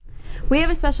We have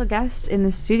a special guest in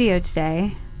the studio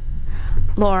today,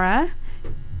 Laura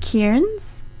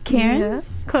Cairns.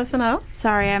 Yes, close enough.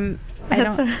 Sorry, I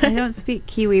don't speak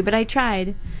Kiwi, but I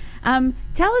tried.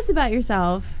 Tell us about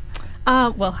yourself.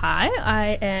 Well, hi.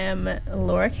 I am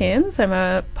Laura Cairns. I'm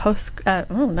a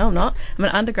I'm not. I'm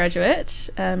an undergraduate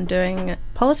doing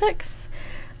politics.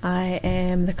 I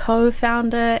am the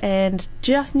co-founder and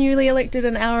just newly elected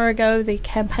an hour ago the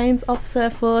campaigns officer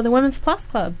for the Women's Plus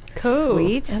Club. Cool.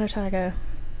 Sweet. At Otago.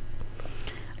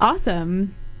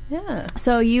 Awesome. Yeah.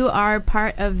 So you are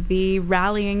part of the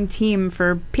rallying team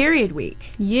for Period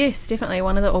Week. Yes, definitely.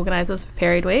 One of the organisers for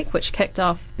Period Week, which kicked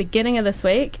off beginning of this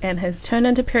week and has turned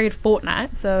into Period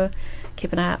Fortnight. So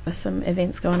keep an eye out for some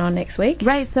events going on next week.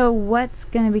 Right. So what's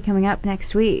going to be coming up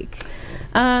next week?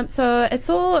 So it's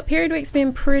all, Period Week's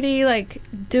been pretty,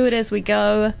 do it as we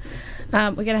go.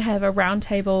 We're going to have a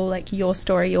roundtable, your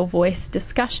story, your voice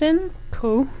discussion.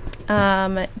 Cool.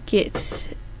 Get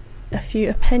a few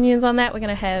opinions on that. We're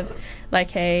going to have,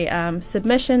 a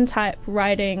submission type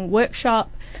writing workshop,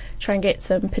 try and get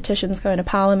some petitions going to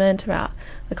Parliament about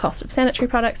the cost of sanitary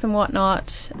products and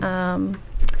whatnot. And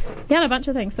a bunch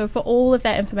of things. So for all of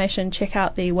that information, check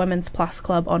out the Women's Plus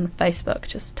Club on Facebook.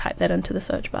 Just type that into the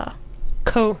search bar.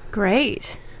 Cool.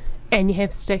 Great. And you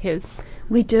have stickers.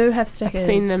 We do have stickers. I've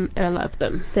seen them and I love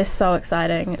them. They're so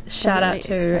exciting. Shout really out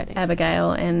to exciting.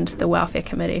 Abigail and the Welfare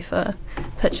Committee for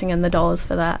pitching in the dollars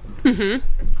for that.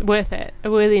 Mm-hmm. Worth it.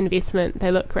 A worthy investment.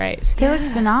 They look great. They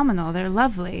look phenomenal. They're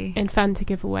lovely. And fun to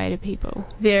give away to people.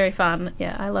 Very fun.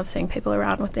 Yeah, I love seeing people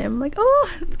around with them.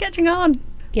 It's catching on.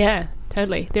 Yeah,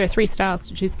 totally. There are 3 styles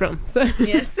to choose from. So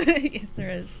Yes, yes, there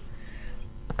is.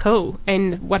 Cool.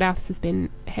 And what else has been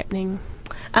happening?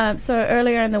 So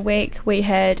earlier in the week we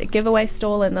had a giveaway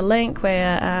stall in the Link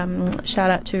where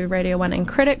shout out to Radio 1 and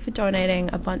Critic for donating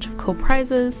a bunch of cool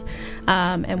prizes,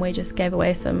 and we just gave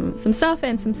away some stuff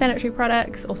and some sanitary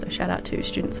products. Also shout out to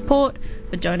Student Support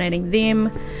for donating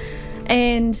them.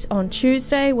 And on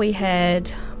Tuesday we had,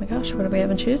 oh my gosh, what did we have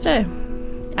on Tuesday?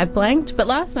 I blanked, but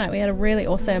last night we had a really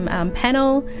awesome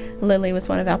panel. Lily was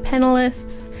one of our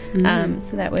panelists.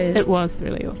 So that was... It was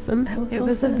really awesome. It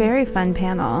was a very fun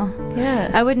panel. Yeah.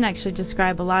 I wouldn't actually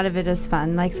describe a lot of it as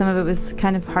fun. Some of it was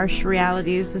kind of harsh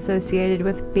realities associated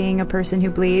with being a person who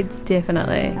bleeds.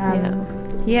 Definitely.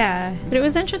 Yeah. But it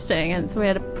was interesting, and so we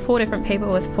had 4 different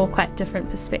people with 4 quite different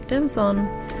perspectives on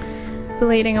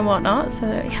bleeding and whatnot. So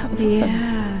yeah, it was awesome.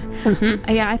 Yeah.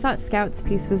 Yeah, I thought Scout's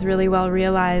piece was really well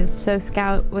realized. So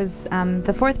Scout was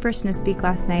the 4th person to speak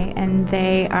last night, and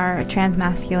they are a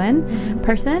transmasculine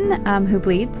person who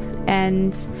bleeds,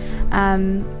 and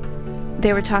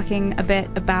they were talking a bit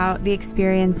about the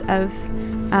experience of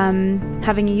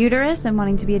having a uterus and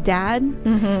wanting to be a dad,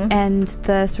 and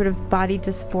the sort of body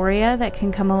dysphoria that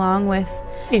can come along with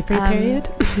every period.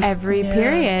 Every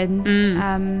period.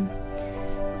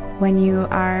 When you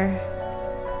are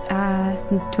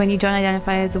when you don't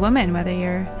identify as a woman, whether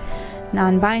you're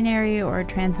non-binary or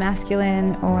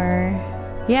transmasculine or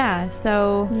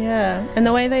and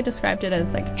the way they described it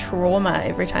as trauma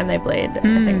every time they bleed, I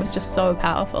think was just so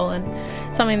powerful, and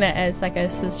something that as a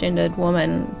cisgendered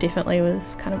woman definitely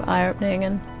was kind of eye-opening,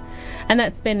 and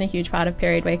that's been a huge part of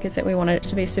Period Week, is that we wanted it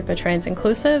to be super trans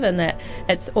inclusive, and that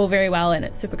it's all very well and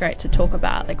it's super great to talk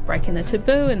about breaking the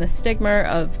taboo and the stigma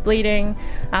of bleeding,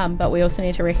 but we also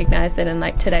need to recognize that in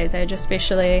today's age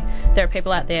especially, there are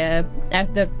people out there,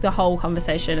 the whole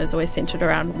conversation is always centered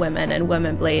around women and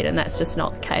women bleed, and that's just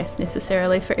not the case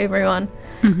necessarily for everyone.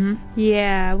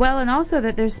 Yeah, well, and also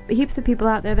that there's heaps of people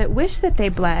out there that wish that they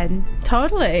bled.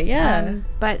 Totally, yeah.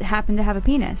 But happen to have a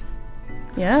penis.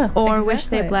 Yeah, or wish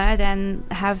they bled and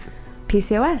have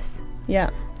PCOS. Yeah.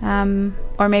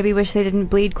 Or maybe wish they didn't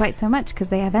bleed quite so much because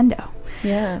they have endo.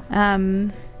 Yeah.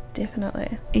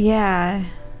 Definitely. Yeah.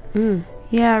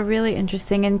 Yeah, really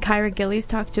interesting. And Kyra Gillies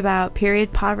talked about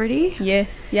period poverty.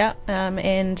 Yes, yeah.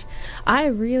 And I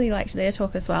really liked their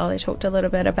talk as well. They talked a little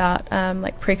bit about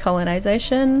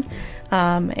pre-colonization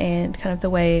and kind of the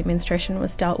way menstruation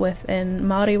was dealt with in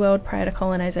Māori world prior to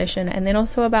colonization, and then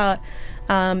also about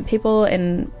people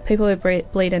who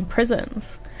bleed in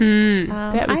prisons.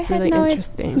 That was really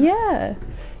interesting.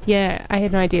 Yeah, I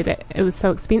had no idea that it was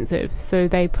so expensive. So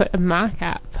they put a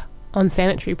markup on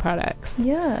sanitary products.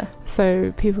 Yeah.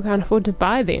 So people can't afford to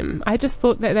buy them. I just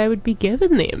thought that they would be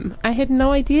given them. I had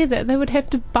no idea that they would have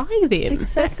to buy them.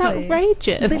 Exactly. That's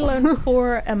outrageous. Let alone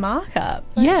for a markup.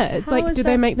 Yeah, do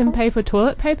they make them pay for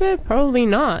toilet paper? Probably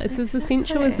not. It's as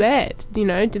essential as that. Do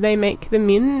they make the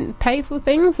men pay for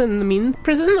things in the men's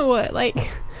prison, or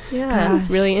yeah, it's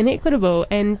really inequitable,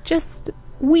 and just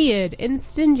weird and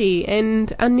stingy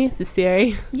and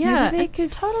unnecessary. Yeah,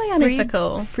 it's totally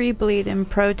unethical. Free bleed and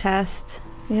protest.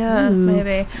 Yeah,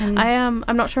 maybe.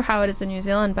 I'm not sure how it is in New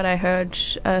Zealand, but I heard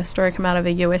a story come out of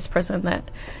a US prison that,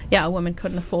 a woman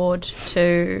couldn't afford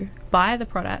to buy the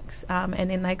products, and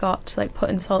then they got like put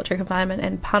in solitary confinement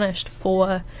and punished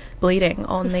for bleeding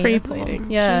on the free uniform.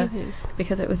 Bleeding. Yeah, Jeez.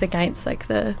 Because it was against like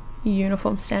the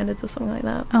uniform standards or something like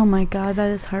that. Oh my god, that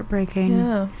is heartbreaking.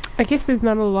 Yeah, I guess there's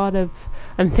not a lot of.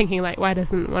 I'm thinking, like, why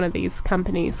doesn't one of these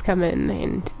companies come in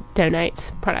and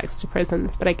donate products to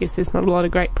prisons? But I guess there's not a lot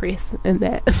of great press in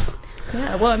that.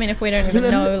 Yeah, well, I mean, if we don't even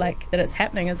know, like, that it's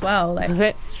happening as well, like...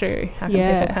 That's true. How can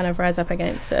people kind of rise up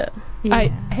against it? Yeah.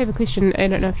 I have a question, I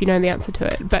don't know if you know the answer to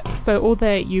it, but so all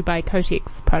the You Buy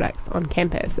Kotex products on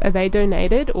campus, are they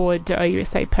donated or do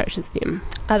OUSA purchase them?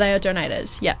 They are donated,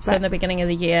 yeah. So in the beginning of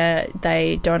the year,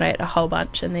 they donate a whole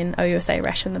bunch and then OUSA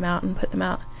ration them out and put them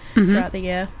out throughout the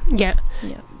year. Yeah.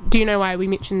 Do you know why we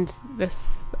mentioned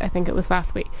this, I think it was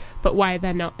last week, but why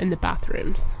they're not in the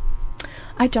bathrooms?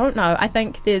 I don't know. I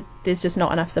think there's just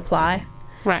not enough supply.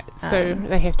 Right, so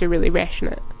they have to really ration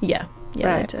it. Yeah,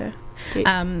 right. They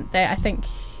do. I think,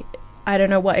 I don't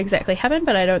know what exactly happened,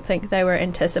 but I don't think they were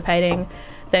anticipating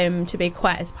them to be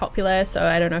quite as popular. So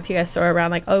I don't know if you guys saw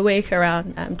around like O Week,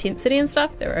 around Tent City and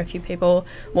stuff, there were a few people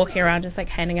walking around just like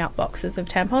handing out boxes of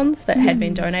tampons that had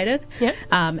been donated. Yep.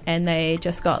 And they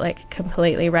just got like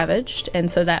completely ravaged, and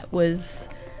so that was,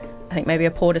 I think, maybe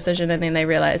a poor decision, and then they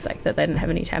realised like that they didn't have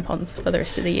any tampons for the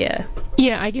rest of the year.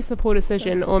 Yeah, I guess a poor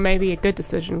decision, or maybe a good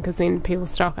decision, because then people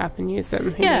stock up and use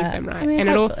them who need them, right? I mean, and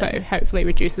it also hopefully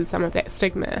reduces some of that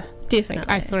stigma.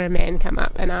 Definitely. I saw a man come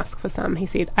up and ask for some. He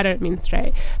said, I don't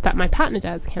menstruate, but my partner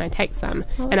does. Can I take some?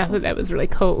 And I thought that was really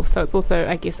cool. So it's also,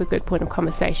 I guess, a good point of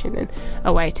conversation and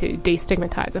a way to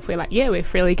destigmatise if we're like, yeah, we're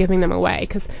freely giving them away.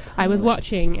 Because I was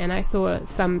watching and I saw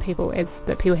some people, as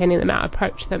the people handing them out,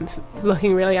 approach them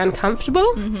looking really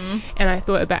uncomfortable. And I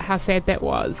thought about how sad that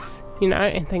was, you know,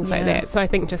 and things like that. So I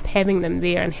think just having them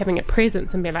there and having a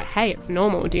presence and be like, hey, it's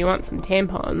normal. Do you want some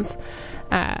tampons?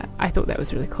 I thought that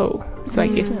was really cool. So I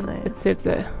guess it serves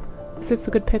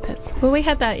a good purpose. Well, we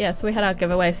had that, so we had our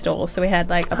giveaway stall. So we had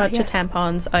like a bunch of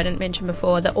tampons. I didn't mention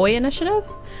before the OI Initiative,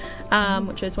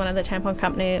 which is one of the tampon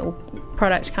company or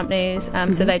product companies.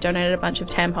 So they donated a bunch of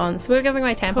tampons. So we were giving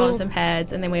away tampons and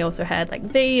pads, and then we also had like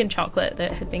V and chocolate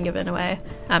that had been given away,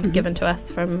 given to us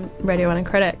from Radio 1 and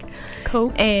Critic.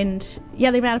 Cool. And the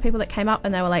amount of people that came up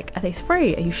and they were like, are these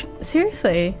free? Are you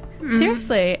seriously?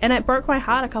 Seriously? And it broke my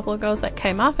heart. A couple of girls that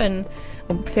came up, and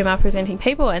female presenting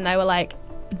people, and they were like,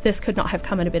 this could not have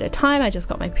come at a better time. I just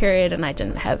got my period and I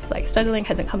didn't have like Study-Link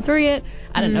hasn't come through yet.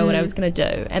 I didn't know what I was going to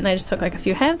do, and they just took like a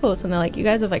few handfuls and they're like, you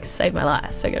guys have like saved my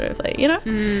life, figuratively, you know.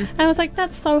 And I was like,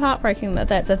 that's so heartbreaking that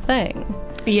that's a thing.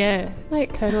 Yeah,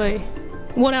 like totally.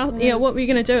 What else? What were you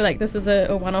going to do? Like, this is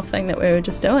a one-off thing that we were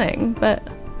just doing. But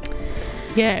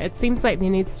yeah, it seems like there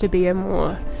needs to be a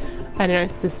more, I don't know,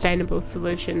 sustainable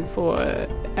solution for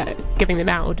giving them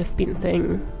out or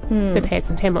dispensing the pads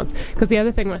and tampons. Because the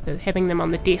other thing with having them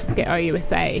on the desk at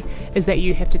OUSA is that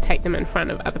you have to take them in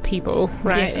front of other people,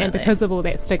 right? Definitely. And because of all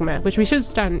that stigma, which we should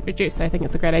start and reduce, I think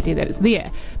it's a great idea that it's there,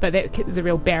 but that is a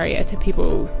real barrier to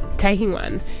people taking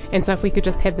one. And so if we could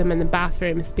just have them in the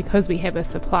bathrooms, because we have a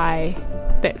supply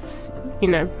that's, you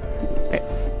know,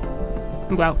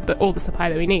 all the supply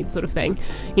that we need, sort of thing,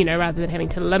 you know, rather than having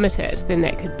to limit it, then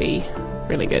that could be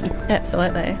really good.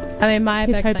 Absolutely. I mean, my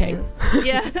big thing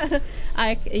is,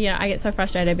 I get so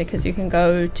frustrated because you can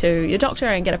go to your doctor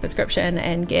and get a prescription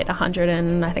and get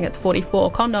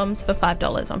 144 condoms for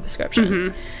 $5 on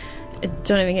prescription.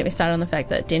 Don't even get me started on the fact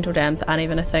that dental dams aren't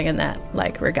even a thing in that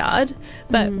like regard.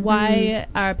 But why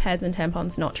are pads and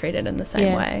tampons not treated in the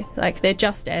same way? Like, they're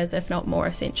just as, if not more,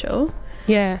 essential.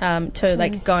 To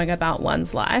like going about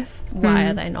one's life. Why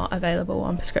are they not available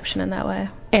on prescription in that way?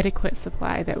 Adequate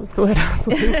supply, that was the word I was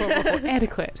looking for before.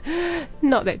 Adequate.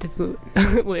 Not that difficult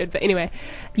word, but anyway,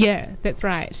 yeah, that's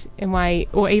right. And why,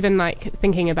 or even like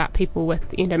thinking about people with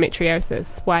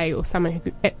endometriosis, why, or someone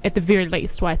who, at the very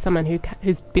least, why someone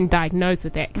who's been diagnosed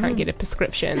with that can't get a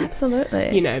prescription.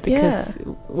 Absolutely. You know, because,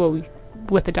 well,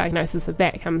 with the diagnosis of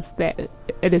that comes that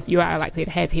you are likely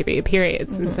to have heavier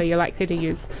periods, and so you're likely to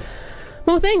use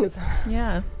more things.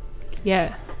 Yeah.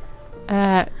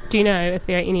 Do you know if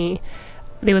there are any?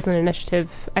 There was an initiative,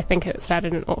 I think it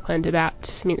started in Auckland,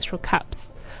 about menstrual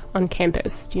cups on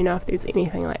campus. Do you know if there's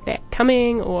anything like that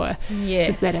coming, or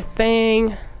is that a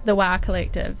thing? The WOW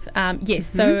Collective. Yes,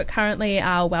 so currently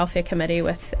our welfare committee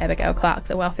with Abigail Clark,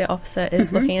 the welfare officer,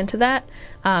 is looking into that.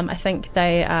 I think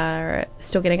they are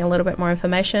still getting a little bit more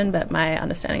information, but my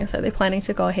understanding is that they're planning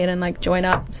to go ahead and like join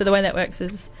up. So the way that works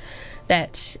is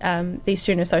that the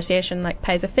student association like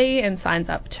pays a fee and signs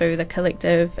up to the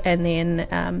collective, and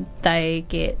then they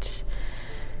get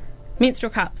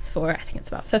menstrual cups for, I think it's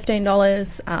about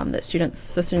 $15, that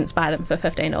students buy them for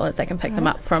 $15. They can pick them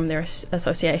up from their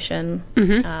association.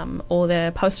 All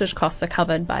their postage costs are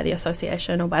covered by the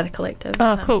association or by the collective.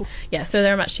 Oh, cool. Yeah, so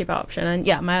they're a much cheaper option. And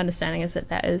yeah, my understanding is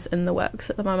that is in the works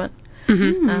at the moment.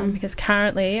 Because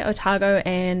currently Otago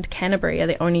and Canterbury are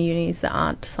the only unis that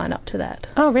aren't signed up to that.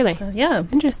 Oh, really? So, yeah.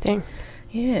 Interesting.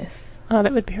 Yes. Oh,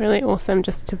 that would be really awesome,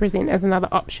 just to present as another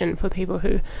option for people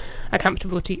who are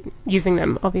comfortable using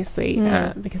them, obviously,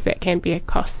 because that can be a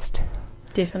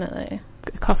definitely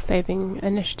cost-saving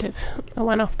initiative, a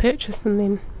one-off purchase, and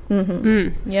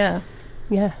then yeah,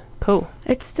 cool.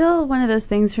 It's still one of those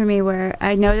things for me where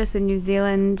I notice in New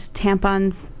Zealand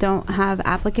tampons don't have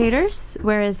applicators,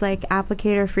 whereas like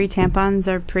applicator-free tampons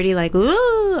are pretty like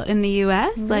ooh in the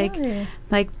US. Really?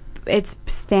 Like it's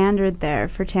standard there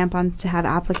for tampons to have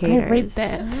applicators. I read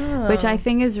that. Which I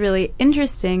think is really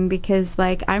interesting because,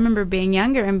 like, I remember being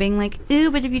younger and being like, ooh,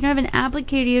 but if you don't have an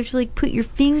applicator, you have to, like, put your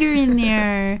finger in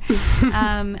there.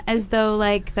 As though,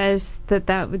 like,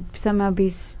 that would somehow be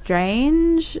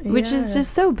strange, which is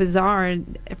just so bizarre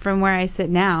from where I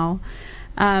sit now.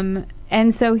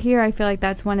 And so here I feel like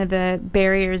that's one of the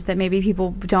barriers that maybe people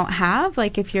don't have.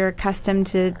 Like, if you're accustomed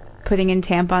to putting in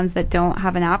tampons that don't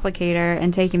have an applicator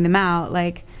and taking them out,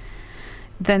 like,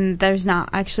 then there's not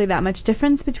actually that much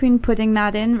difference between putting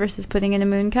that in versus putting in a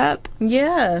moon cup.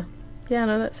 Yeah,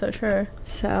 no, that's so true.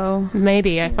 So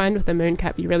maybe I find with the moon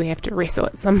cup you really have to wrestle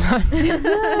it sometimes.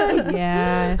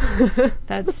 Yeah,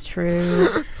 that's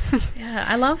true. Yeah,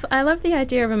 I love the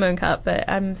idea of a moon cup, but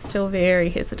I'm still very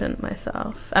hesitant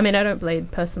myself. I mean, I don't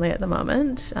bleed personally at the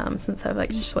moment, since I've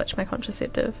like switched my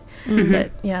contraceptive.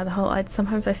 But yeah,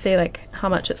 sometimes I see like how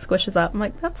much it squishes up. I'm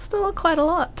like, that's still quite a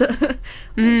lot. Try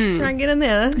and get in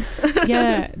there.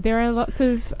 Yeah, there are lots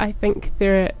of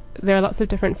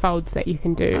different folds that you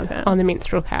can do on the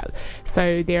menstrual cup.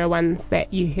 So there are ones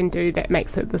that you can do that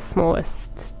makes it the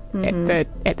smallest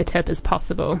at the tip as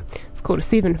possible. It's called a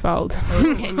 7-fold.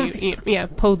 And you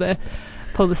pull the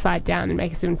side down and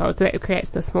make a 7-fold. So that creates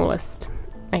the smallest,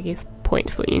 I guess,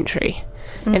 point for entry.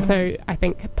 And so I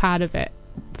think part of it,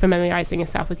 familiarising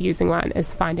yourself with using one,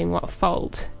 is finding what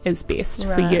fold is best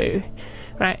for you.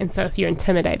 Right? And so if you're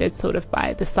intimidated sort of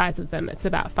by the size of them, it's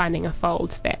about finding a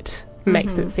fold that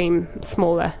makes it seem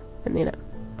smaller, and then it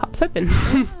pops open.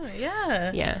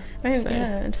 Yeah. I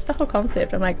mean, just the whole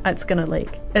concept. I'm like, it's gonna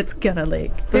leak.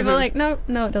 People are like, no,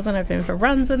 it doesn't have room for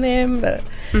runs in them. But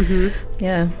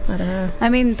yeah, I don't know. I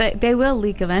mean, they will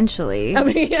leak eventually. I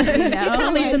mean, you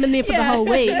can't leave them in there for the whole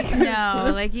week.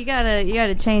 No, like you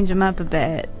gotta change them up a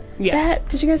bit. Yeah.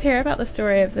 Did you guys hear about the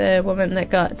story of the woman that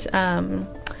got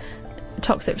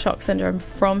toxic shock syndrome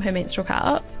from her menstrual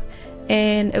cup?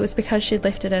 And it was because she'd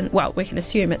left it in, well, we can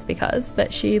assume it's because,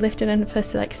 but she left it in for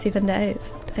like 7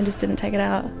 days and just didn't take it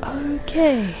out.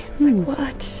 Okay. It's like,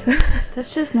 what?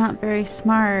 That's just not very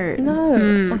smart.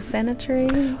 No. Or sanitary.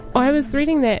 I was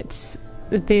reading that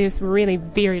there's really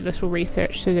very little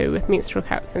research to do with menstrual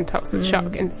cups and toxic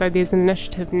shock, and so there's an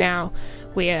initiative now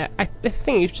where I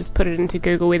think you've just put it into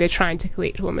Google, where they're trying to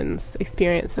collect women's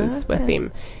experiences with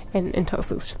them and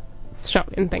toxic shock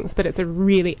and things, but it's a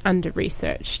really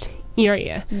under-researched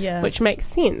area, which makes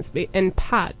sense in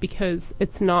part because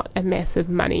it's not a massive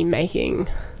money-making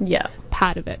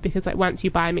part of it, because like once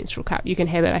you buy a menstrual cup you can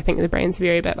have it, I think the brands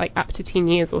vary, but like up to 10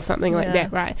 years or something like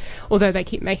that, right? Although they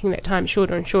keep making that time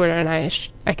shorter and shorter, and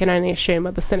I can only assume,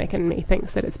 or the cynic in me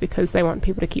thinks that it's because they want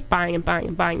people to keep buying and buying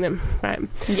and buying them, right?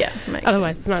 Yeah,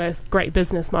 otherwise it's not a great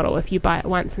business model if you buy it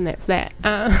once and that's that.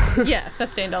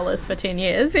 $15 for 10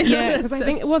 years. Yeah, because I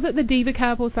think, was it the Diva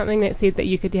Cup or something that said that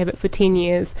you could have it for 10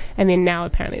 years, and then now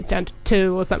apparently it's down to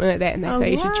 2 or something like that, and they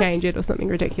say you should change it or something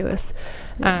ridiculous.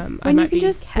 When you can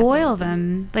just boil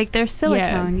them, like they're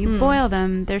silicone, you boil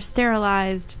them, they're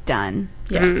sterilized, done.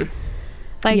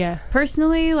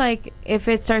 Personally, like if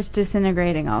it starts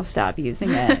disintegrating, I'll stop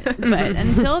using it. But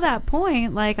until that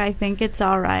point, like I think it's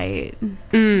all right.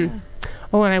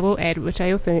 Oh, and I will add, which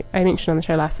I mentioned on the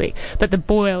show last week, but the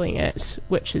boiling it,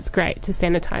 which is great to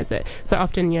sanitize it. So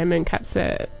often, moon cups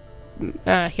are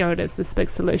heralded as this big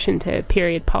solution to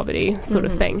period poverty sort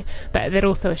of thing, but that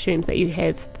also assumes that you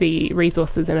have the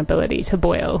resources and ability to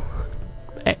boil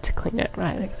it to clean it,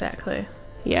 right? Exactly.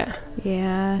 Yeah.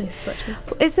 These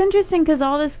switches. It's interesting because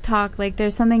all this talk, like,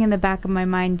 there's something in the back of my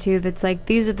mind too that's like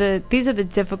these are the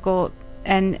difficult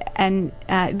and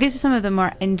these are some of the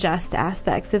more unjust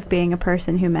aspects of being a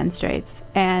person who menstruates,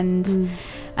 and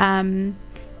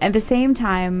at the same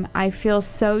time, I feel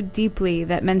so deeply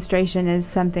that menstruation is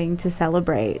something to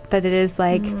celebrate, that it is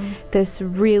like this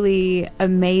really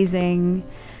amazing,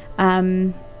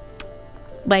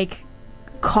 like,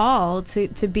 call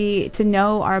to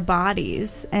know our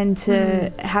bodies and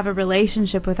to have a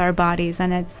relationship with our bodies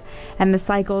and the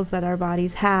cycles that our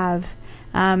bodies have,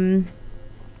 and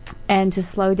to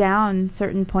slow down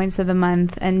certain points of the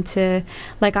month, and to,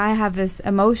 like, I have this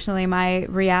emotionally, my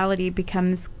reality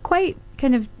becomes quite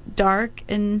kind of dark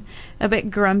and a bit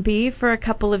grumpy for a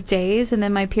couple of days, and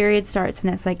then my period starts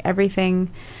and it's like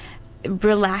everything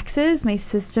relaxes, my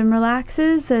system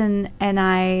relaxes, and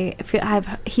I feel I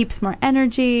have heaps more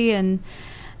energy and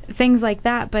things like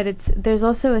that. But there's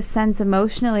also a sense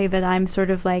emotionally that I'm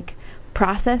sort of like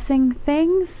processing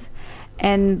things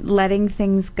and letting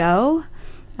things go.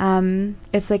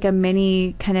 It's like a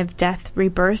mini kind of death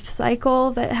rebirth cycle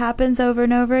that happens over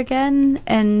and over again,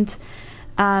 and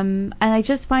I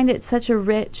just find it such a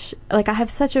rich, like, I have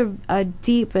such a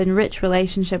deep and rich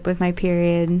relationship with my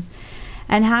period,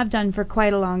 and have done for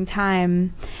quite a long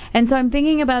time. And so I'm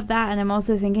thinking about that, and I'm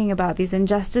also thinking about these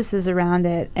injustices around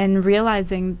it, and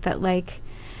realizing that, like,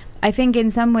 I think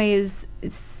in some ways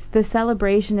it's the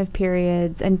celebration of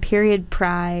periods and period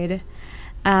pride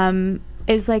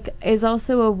is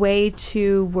also a way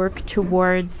to work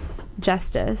towards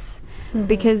justice.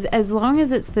 Because as long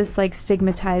as it's this, like,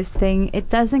 stigmatized thing, it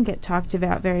doesn't get talked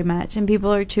about very much, and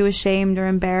people are too ashamed or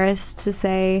embarrassed to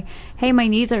say, hey, my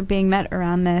needs aren't being met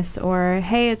around this, or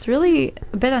hey, it's really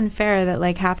a bit unfair that,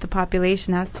 like, half the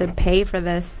population has to pay for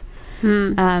this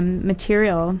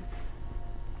material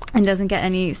and doesn't get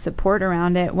any support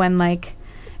around it, when, like,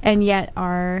 and yet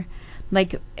are,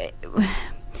 like,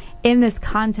 in this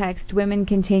context, women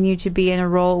continue to be in a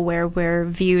role where we're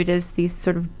viewed as these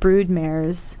sort of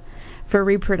broodmares for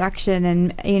reproduction,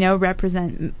 and, you know,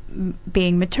 represent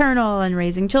being maternal and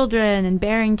raising children and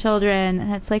bearing children.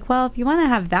 And it's like, well, if you want to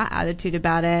have that attitude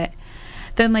about it,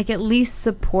 then, like, at least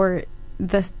support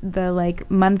the like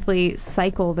monthly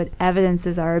cycle that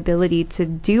evidences our ability to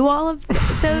do all of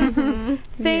those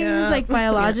things, like,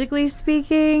 biologically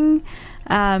speaking.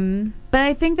 But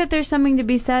I think that there's something to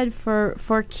be said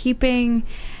for keeping,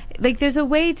 like, there's a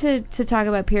way to talk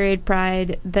about period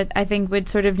pride that I think would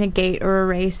sort of negate or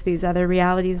erase these other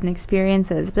realities and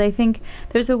experiences. But I think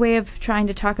there's a way of trying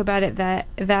to talk about it that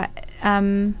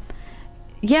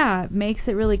makes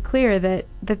it really clear that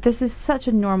this is such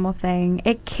a normal thing.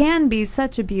 It can be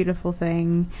such a beautiful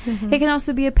thing. It can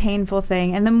also be a painful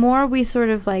thing. And the more we sort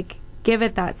of, like, give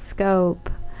it that scope,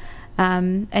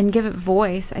 and give it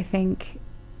voice, I think,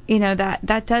 you know,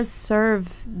 that does serve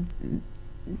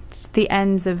the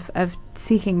ends of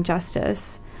seeking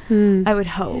justice. I would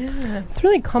hope. Yeah. It's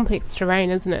really complex terrain,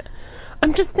 isn't it?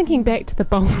 I'm just thinking back to the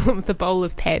bowl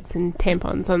of pads and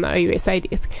tampons on the OUSA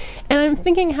desk, and I'm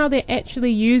thinking how they're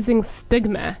actually using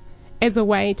stigma as a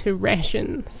way to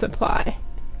ration supply.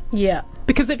 Yeah.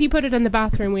 Because if you put it in the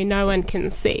bathroom where no one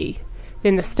can see,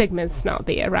 then the stigma's not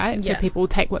there, right? Yeah. So people will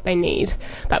take what they need.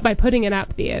 But by putting it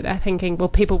up there, they're thinking, well,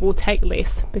 people will take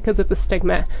less because of the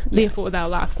stigma, therefore they'll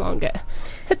last longer.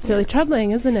 It's really troubling,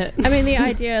 isn't it? I mean, the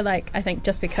idea, like, I think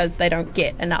just because they don't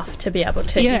get enough to be able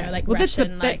to, you know, like,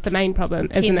 ration, that's the main problem,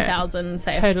 isn't it? 10,000,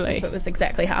 say, totally. If it was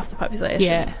exactly half the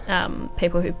population,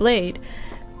 people who bleed.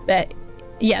 But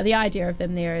yeah, the idea of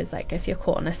them there is, like, if you're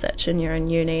caught in a sitch and you're in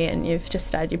uni and you've just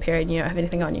started your period and you don't have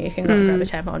anything on you, you can go and grab a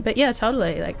tampon. But yeah,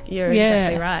 totally, like, you're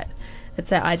exactly right. It's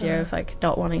that idea of, like,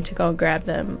 not wanting to go and grab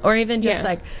them, or even just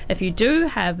like, if you do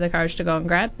have the courage to go and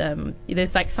grab them,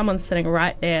 there's, like, someone sitting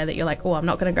right there that you're like, oh, I'm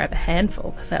not going to grab a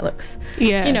handful because that looks,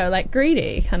 you know, like,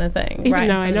 greedy kind of thing. Even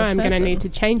though I know I'm going to need to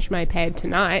change my pad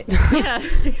tonight. Yeah,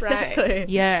 exactly. Right.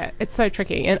 Yeah, it's so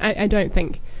tricky, and I don't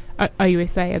think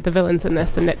OUSA are the villains in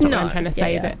this, and that's what I'm trying to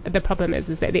say. That the problem is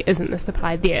that there isn't the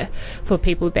supply there for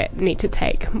people that need to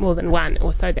take more than one,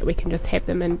 or so that we can just have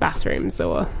them in bathrooms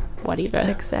or whatever.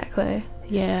 Exactly.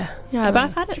 Yeah. But I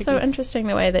find it so interesting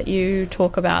the way that you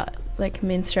talk about, like,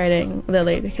 menstruating,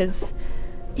 Lily, because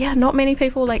not many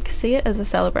people, like, see it as a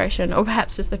celebration, or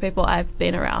perhaps just the people I've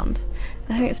been around.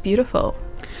 I think it's beautiful.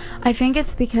 I think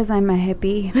it's because I'm a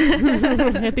hippie.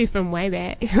 Hippie from way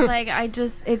back. Like,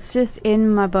 it's just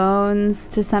in my bones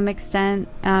to some extent.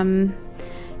 And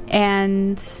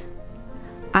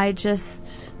I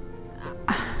just,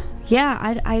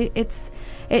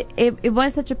 it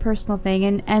was such a personal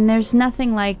thing. And there's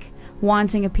nothing like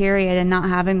wanting a period and not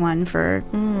having one for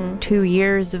 2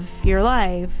 years of your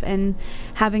life, and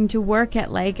having to work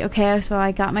at, like, okay, so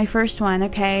I got my first one,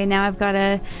 okay, now I've got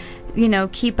to, you know,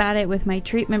 keep at it with my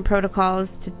treatment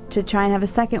protocols to try and have a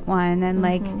second one, and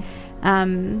like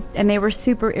and they were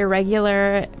super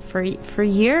irregular for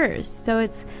years. So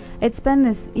it's been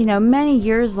this, many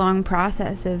years long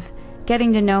process of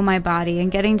getting to know my body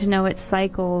and getting to know its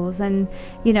cycles. And,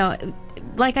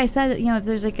 like I said,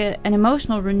 there's like an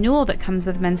emotional renewal that comes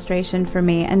with menstruation for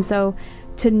me. And so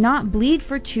to not bleed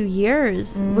for 2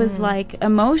 years was like,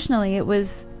 emotionally,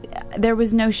 there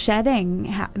was no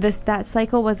shedding. That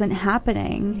cycle wasn't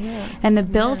happening. Yeah. And the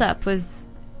buildup was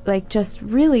like just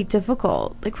really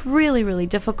difficult, like really, really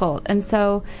difficult. And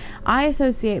so I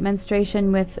associate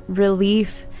menstruation with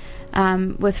relief,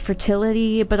 with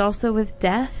fertility, but also with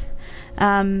death.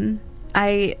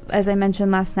 As I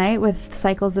mentioned last night, with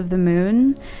cycles of the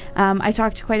moon, I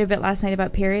talked quite a bit last night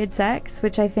about period sex,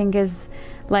 which I think is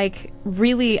like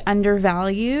really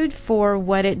undervalued for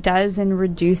what it does in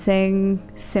reducing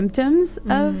symptoms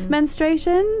of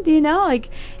menstruation. Like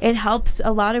it helps.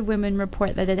 A lot of women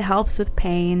report that it helps with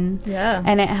pain,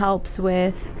 and it helps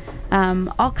with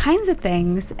all kinds of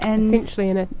things, and essentially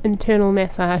an internal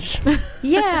massage.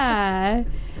 Yeah.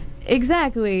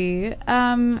 Exactly.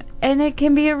 And it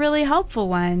can be a really helpful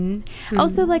one.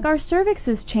 Also, like, our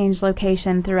cervixes change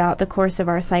location throughout the course of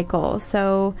our cycle.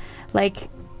 So, like,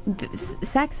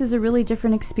 sex is a really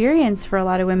different experience for a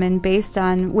lot of women based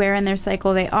on where in their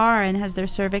cycle they are, and has their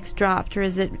cervix dropped, or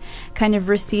is it kind of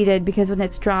receded? Because when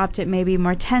it's dropped, it may be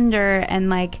more tender, and,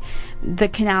 like, the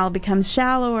canal becomes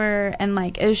shallower, and,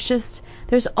 like, it's just...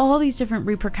 There's all these different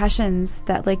repercussions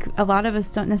that, like, a lot of us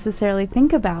don't necessarily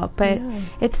think about, but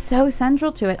it's so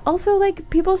central to it. Also, like,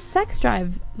 people's sex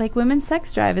drive, like, women's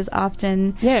sex drive is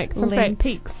often linked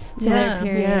peaks to their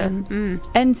period.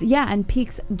 And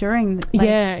peaks during.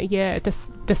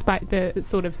 Despite the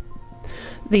sort of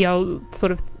the old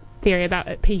sort of theory about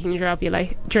it peaking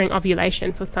during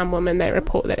ovulation, for some women, they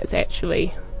report that it's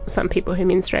actually, some people who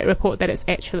menstruate report that it's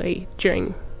actually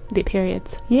during their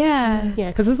periods.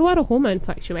 Because there's a lot of hormone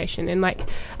fluctuation, and, like,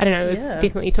 I don't know, it was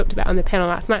definitely talked about on the panel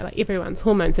last night, like, everyone's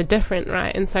hormones are different,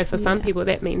 right? And so for some people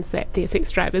that means that their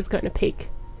sex drive is going to peak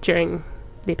during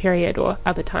their period or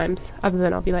other times other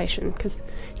than ovulation, because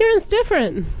urina's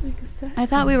different. Exactly. I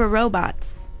thought we were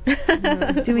robots. Do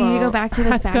we need to go back to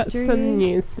the factory? I've got some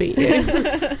news for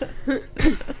you.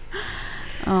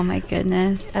 Oh my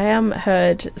goodness. I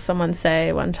heard someone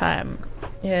say one time,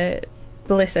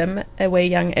 bless him, a wee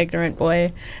young ignorant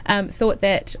boy, thought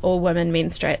that all women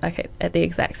menstruate like at the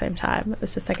exact same time. It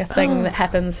was just like a thing that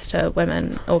happens to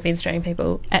women or menstruating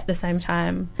people at the same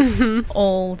time,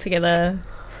 all together.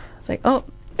 It's like,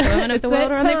 women of the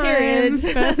world are on their period.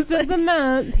 First of the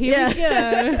month, here we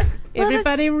go.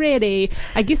 Everybody ready.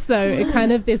 I guess, though, it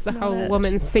kind of, there's the whole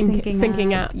woman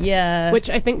syncing up. Yeah. Which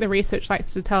I think the research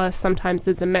likes to tell us sometimes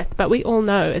is a myth, but we all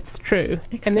know it's true.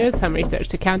 Exactly. And there is some research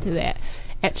to counter that.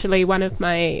 Actually, one of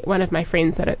my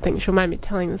friends, I don't think she'll mind me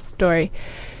telling this story,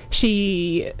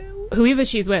 whoever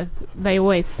she's with, they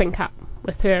always sync up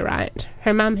with her, right?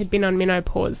 Her mum had been on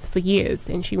menopause for years,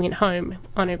 and she went home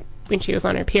when she was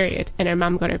on her period, and her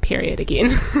mum got her period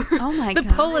again. Oh my god.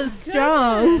 The pull is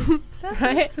strong.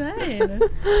 That's right? insane.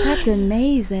 That's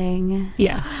amazing.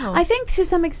 Yeah. Wow. I think to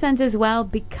some extent as well,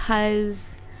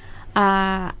 because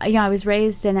I was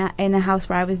raised in a house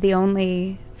where I was the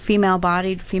only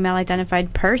female-bodied,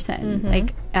 female-identified person,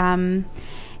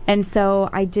 and so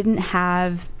I didn't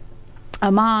have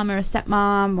a mom or a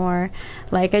stepmom, or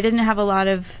like I didn't have a lot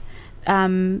of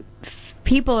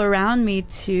people around me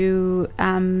to.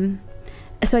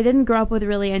 So I didn't grow up with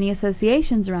really any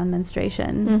associations around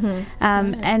menstruation,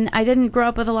 and I didn't grow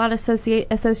up with a lot of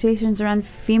associations around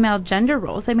female gender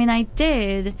roles. I mean, I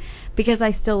did because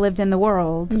I still lived in the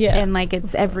world, and like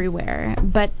it's everywhere.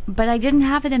 But I didn't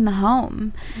have it in the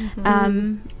home,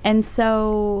 and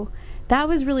so that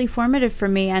was really formative for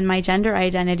me and my gender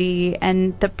identity,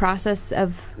 and the process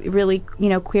of really,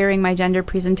 queering my gender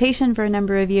presentation for a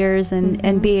number of years,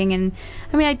 and being in,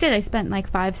 I spent like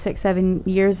 5, 6, 7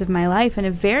 years of my life in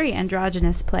a very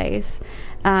androgynous place.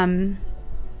 And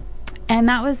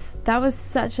that was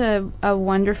such a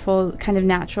wonderful kind of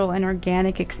natural and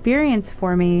organic experience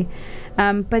for me.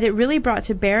 But it really brought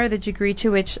to bear the degree to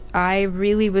which I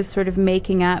really was sort of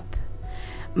making up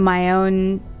my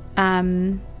own,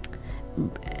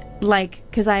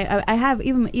 because I have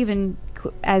even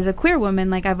as a queer woman,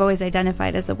 like I've always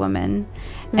identified as a woman,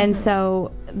 and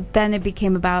so then it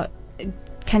became about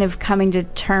kind of coming to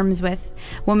terms with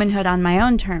womanhood on my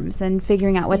own terms and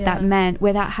figuring out what that meant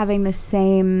without having the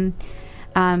same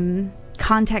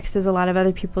context as a lot of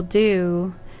other people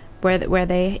do, where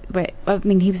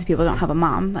heaps of people don't have a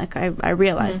mom. Like I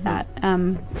realized that,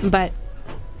 but.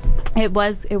 It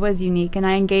was unique, and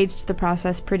I engaged the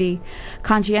process pretty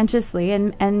conscientiously,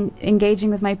 and engaging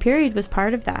with my period was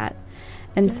part of that.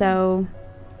 And so,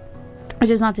 which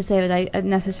is not to say that I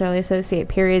necessarily associate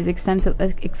periods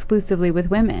exclusively with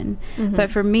women,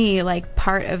 but for me, like,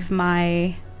 part of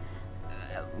my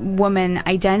woman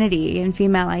identity and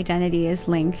female identity is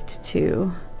linked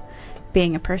to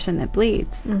being a person that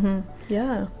bleeds.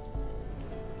 Yeah.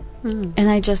 And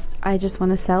I just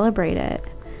want to celebrate it.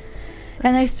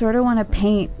 And I sort of want to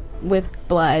paint with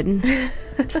blood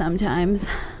sometimes.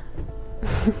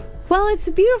 Well, it's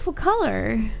a beautiful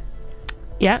color.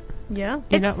 Yeah. Yeah.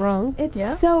 You're not wrong.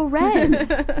 It's so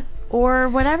red. Or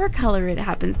whatever color it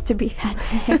happens to be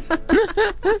that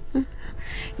day.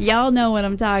 Y'all know what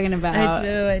I'm talking about.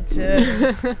 I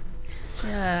do.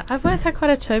 Yeah. I've always had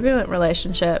quite a turbulent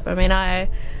relationship. I mean, I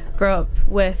grew up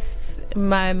with...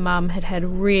 My mum had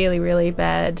really, really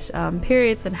bad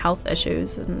periods and health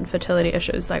issues and fertility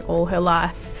issues, like, all her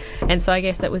life. And so I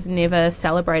guess it was never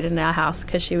celebrated in our house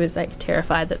because she was, like,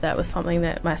 terrified that was something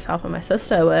that myself and my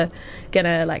sister were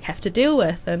gonna, like, have to deal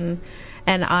with. And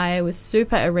I was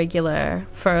super irregular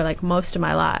for, like, most of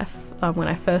my life when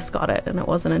I first got it. And it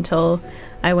wasn't until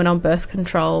I went on birth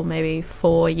control maybe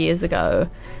 4 years ago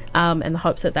in the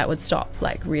hopes that would stop,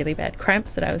 like, really bad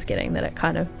cramps that I was getting, that it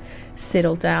kind of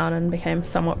settled down and became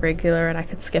somewhat regular, and I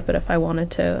could skip it if I wanted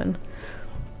to. And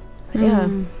yeah,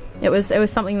 it was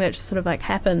something that just sort of, like,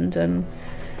 happened, and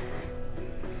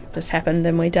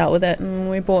we dealt with it, and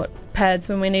we bought pads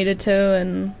when we needed to,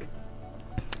 and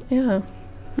yeah.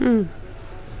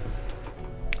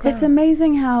 It's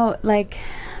amazing how, like,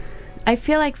 I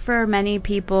feel like for many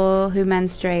people who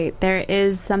menstruate, there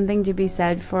is something to be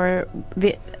said for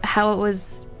how it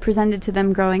was presented to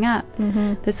them growing up.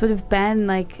 This would have been,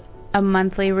 like, a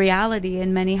monthly reality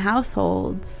in many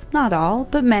households. Not all,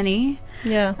 but many.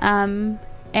 Yeah.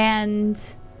 And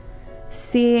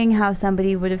seeing how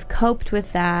somebody would have coped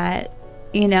with that,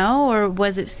 you know, or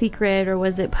was it secret, or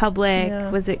was it public?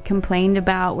 Yeah. Was it complained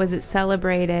about? Was it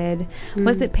celebrated?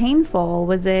 Was it painful?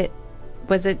 Was it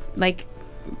like,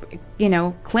 you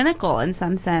know, clinical in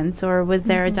some sense, or was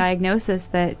there a diagnosis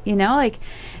that, you know, like,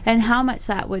 and how much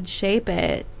that would shape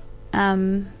it?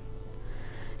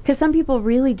 Because some people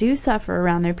really do suffer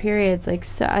around their periods. Like,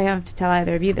 so I don't have to tell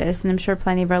either of you this, and I'm sure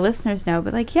plenty of our listeners know,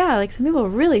 but, like, yeah, like, some people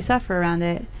really suffer around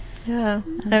it. Yeah.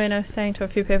 I mean, I was saying to a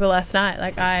few people last night,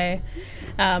 like,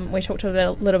 we talked a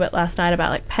little bit last night about,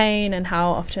 like, pain and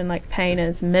how often, like, pain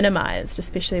is minimized,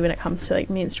 especially when it comes to, like,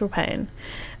 menstrual pain.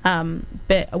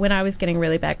 But when I was getting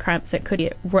really bad cramps, it could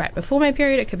be right before my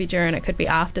period, it could be during, it could be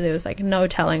after. There was, like, no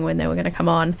telling when they were going to come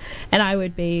on, and I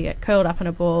would be curled up in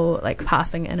a ball, like,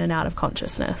 passing in and out of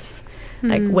consciousness,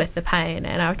 like, with the pain.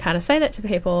 And I would kind of say that to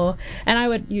people, and I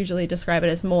would usually describe it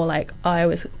as more like I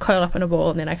was curled up in a ball,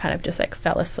 and then I kind of just, like,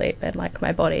 fell asleep, and, like,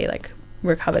 my body, like,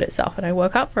 recovered itself, and I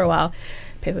woke up for a while.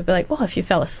 People would be like, well, if you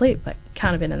fell asleep, like,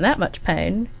 can't have been in that much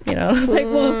pain, you know. I was like,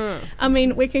 well, I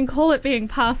mean, we can call it being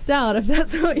passed out if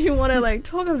that's what you want to, like,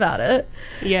 talk about it.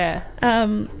 Yeah.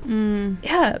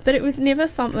 Yeah, but it was never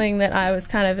something that I was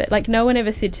kind of, like, no one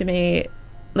ever said to me,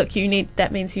 look,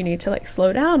 that means you need to, like,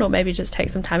 slow down, or maybe just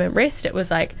take some time and rest. It was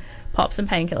like, pop some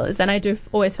painkillers. And I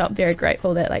always felt very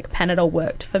grateful that, like, Panadol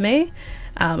worked for me.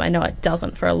 I know it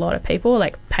doesn't for a lot of people.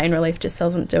 Like, pain relief just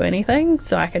doesn't do anything,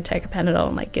 so I could take a Panadol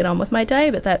and, like, get on with my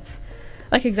day. But that's,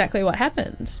 like, exactly what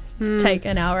happened. Take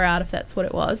an hour out if that's what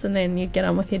it was, and then you get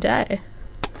on with your day.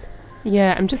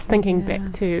 Yeah, I'm just thinking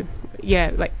back to,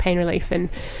 like, pain relief and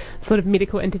sort of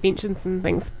medical interventions and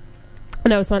things.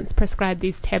 And I was once prescribed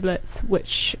these tablets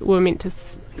which were meant to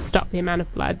stop the amount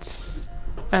of blood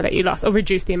that you lost, or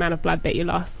reduce the amount of blood that you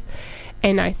lost.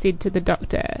 And I said to the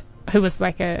doctor, who's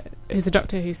a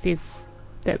doctor who says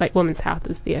that, like, women's health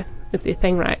is their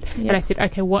thing, right? Yeah. And I said,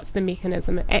 okay, what's the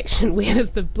mechanism of action? Where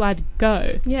does the blood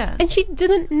go? Yeah. And she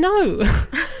didn't know.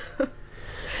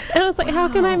 And I was like, how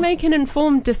can I make an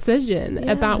informed decision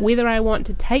about whether I want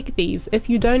to take these if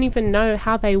you don't even know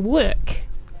how they work?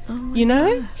 Oh, you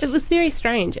know? gosh. It was very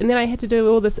strange. And then I had to do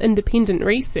all this independent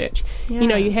research. Yeah. You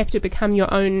know, you have to become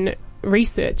your own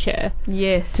researcher,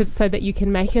 yes, so that you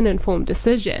can make an informed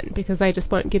decision, because they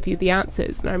just won't give you the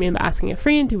answers. And I remember asking a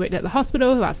friend who worked at the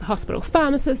hospital, who asked the hospital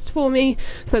pharmacist for me,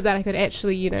 so that I could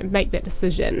actually, you know, make that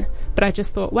decision. But I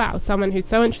just thought, wow, someone who's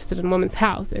so interested in women's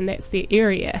health and that's their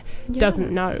area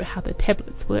doesn't know how the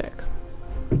tablets work.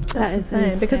 That is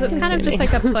insane. Because it's kind of just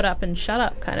like a put up and shut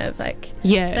up kind of, like,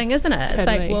 thing, isn't it? It's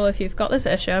like, well, if you've got this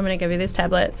issue, I'm going to give you these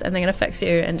tablets and they're going to fix you,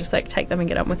 and just, like, take them and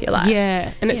get on with your life.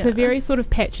 Yeah, and it's a very sort of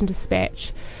patch and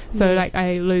dispatch. So like,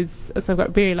 so I've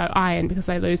got very low iron because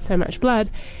I lose so much blood,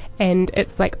 and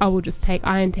it's like, I will just take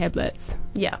iron tablets.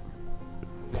 Yeah.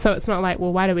 So it's not like,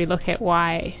 well, why do we look at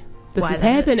why this is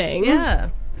happening?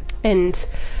 Yeah. And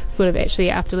sort of actually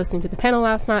after listening to the panel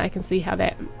last night, I can see how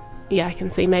that, I can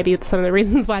see maybe some of the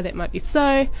reasons why that might be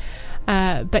so.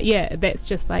 But yeah, that's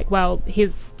just like, well,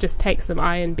 just take some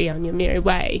iron, be on your merry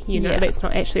way, let's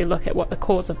not actually look at what the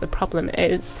cause of the problem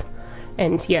is.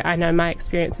 And yeah, I know my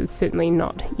experience is certainly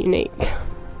not unique.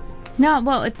 No,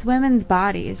 well, it's women's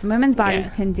bodies. Women's bodies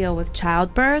can deal with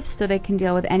childbirth, so they can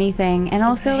deal with anything. And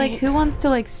also, like, who wants to,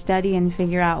 like, study and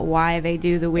figure out why they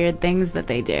do the weird things that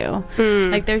they do?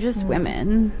 Like, they're just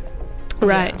women.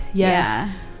 Right,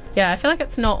 yeah, I feel like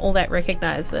it's not all that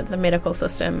recognised that the medical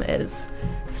system is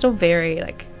still very,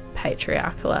 like,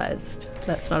 patriarchalized.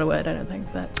 That's not a word, I don't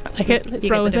think, but like it. Let's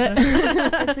roll with it.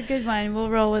 It's a good one. We'll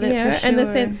roll with it for sure. In the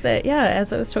sense that,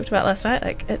 as it was talked about last night,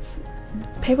 like, it's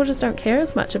people just don't care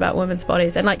as much about women's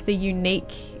bodies and like the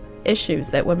unique issues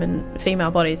that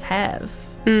female bodies have.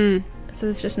 So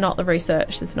there's just not the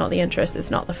research, there's not the interest, there's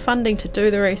not the funding to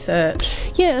do the research.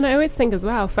 Yeah, and I always think as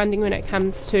well, funding when it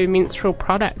comes to menstrual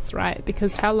products, right?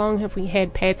 Because how long have we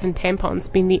had pads and tampons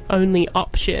been the only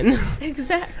option?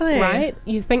 Exactly. Right?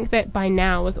 You think that by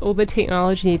now, with all the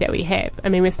technology that we have, I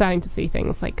mean, we're starting to see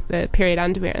things like the period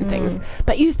underwear and things,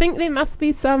 but you think there must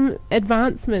be some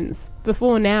advancements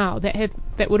before now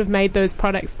that would have made those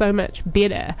products so much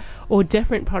better, or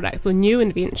different products, or new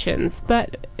inventions,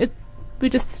 but we're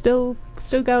just still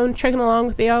going, trekking along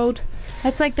with the old.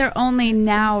 It's like they're only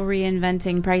now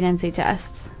reinventing pregnancy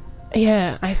tests.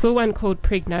 Yeah, I saw one called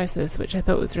Pregnosis, which I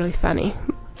thought was really funny.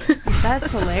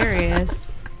 That's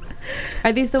hilarious.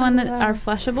 Are these the ones that are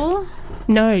flushable?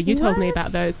 No, you told me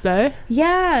about those though.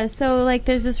 Yeah, so like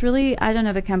there's this really, I don't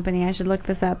know the company, I should look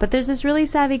this up, but there's this really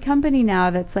savvy company now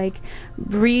that's like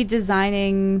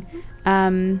redesigning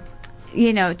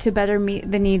to better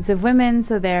meet the needs of women,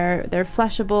 so they're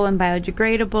flushable and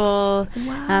biodegradable.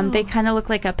 Wow. They kind of look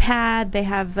like a pad. They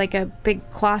have like a big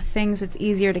cloth thing, so it's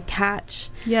easier to catch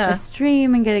a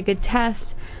stream and get a good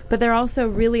test. But they're also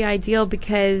really ideal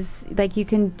because like you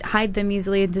can hide them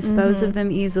easily and dispose of them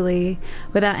easily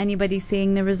without anybody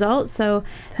seeing the results. So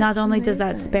not only does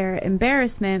that spare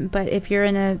embarrassment, but if you're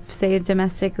in a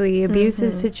domestically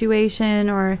abusive situation,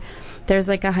 or there's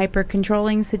like a hyper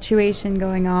controlling situation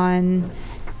going on,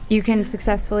 you can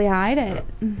successfully hide it.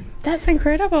 That's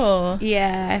incredible.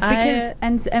 Yeah,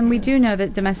 because and we do know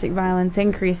that domestic violence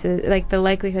increases, like the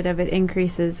likelihood of it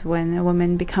increases when a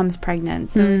woman becomes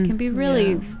pregnant. So it can be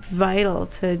really vital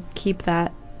to keep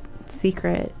that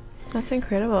secret. That's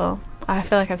incredible. I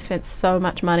feel like I've spent so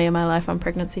much money in my life on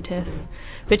pregnancy tests.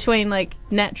 Between like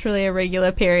naturally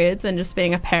irregular periods and just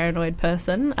being a paranoid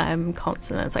person, I'm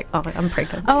constant. It's like, oh, I'm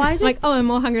pregnant. Oh, I just like, oh, I'm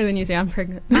more hungry than usually. I'm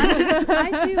pregnant.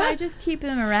 I do. I just keep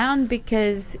them around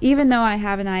because even though I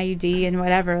have an IUD and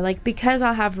whatever, like because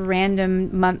I'll have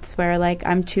random months where like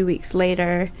I'm 2 weeks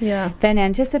later than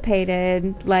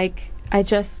anticipated. Like I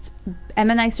just, and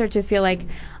then I start to feel like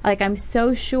I'm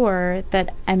so sure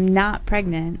that I'm not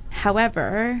pregnant.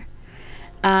 However,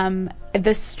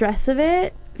 the stress of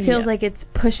it feels like it's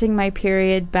pushing my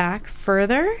period back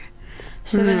further.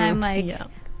 So then I'm like,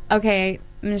 okay,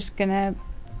 I'm just gonna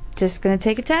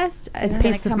take a test. It's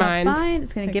gonna come up fine.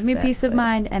 It's gonna give me peace of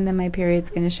mind, and then my period's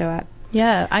gonna show up.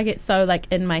 Yeah, I get so like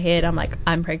in my head, I'm like,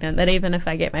 I'm pregnant. That even if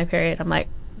I get my period, I'm like,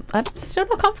 I'm still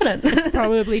not confident. It's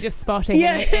probably just spotting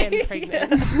I am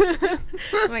pregnant.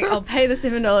 I'm like, I'll pay the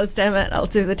 $7, damn it. I'll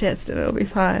do the test and it'll be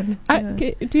fine.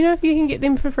 Do you know if you can get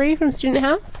them for free from Student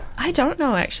Health? I don't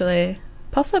know, actually.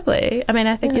 Possibly. I mean,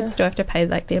 I think you'd still have to pay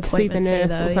like the appointment see the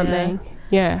nurse fee, though, or something.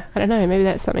 Yeah, I don't know. Maybe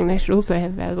that's something they should also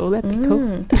have available. That'd be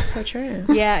cool. That's so true.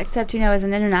 Yeah, except, as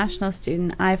an international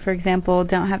student, I, for example,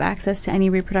 don't have access to any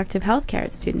reproductive health care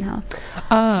at Student Health.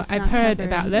 Oh, I've heard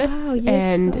about this,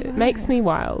 and it makes me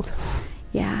wild.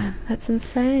 Yeah. That's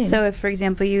insane. So if, for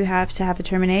example, you have to have a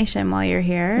termination while you're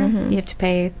here, you have to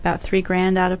pay about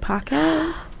 $3,000 out of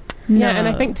pocket. Yeah, and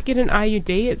I think to get an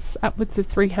IUD, it's upwards of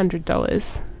 $300.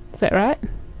 Is that right?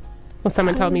 Well,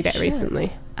 someone told me that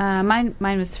recently. Mine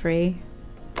was free.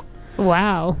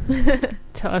 Wow.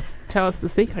 Tell us the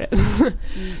secret.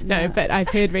 No, but I've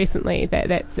heard recently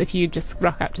that's if you just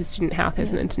rock up to Student Health as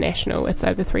an international, it's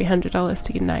over $300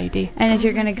 to get an IUD. And if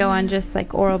you're going to go on just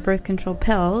like oral birth control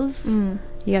pills,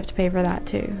 you have to pay for that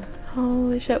too.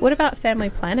 Holy shit. What about family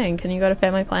planning? Can you go to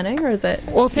family planning, or is it...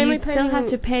 Well, family you still have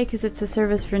to pay because it's a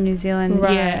service for New Zealand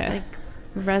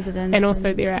residents. And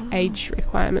also there are age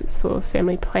requirements for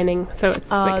family planning, so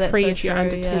it's like free if you're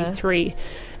under 23.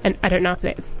 And I don't know if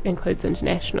that includes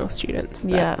international students.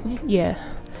 But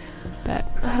But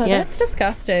that's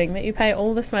disgusting that you pay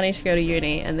all this money to go to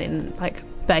uni and then like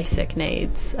basic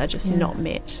needs are just not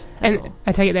met. And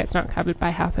I take it that's not covered by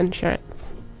health insurance.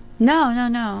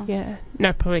 No. Yeah.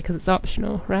 No, probably because it's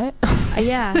optional, right?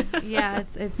 Yeah,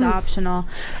 it's optional.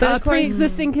 But a of course,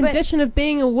 pre-existing condition of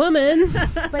being a woman.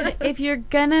 But if you're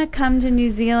gonna come to New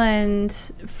Zealand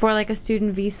for like a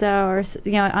student visa or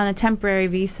on a temporary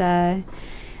visa,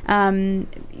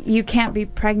 you can't be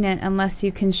pregnant unless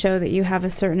you can show that you have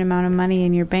a certain amount of money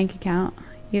in your bank account.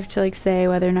 You have to say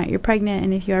whether or not you're pregnant,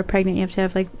 and if you are pregnant, you have to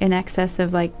have in excess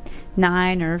of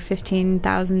 $9,000 or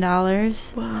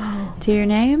 $15,000 to your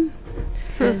name.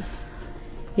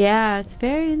 Yeah, it's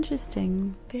very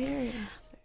interesting. Very interesting.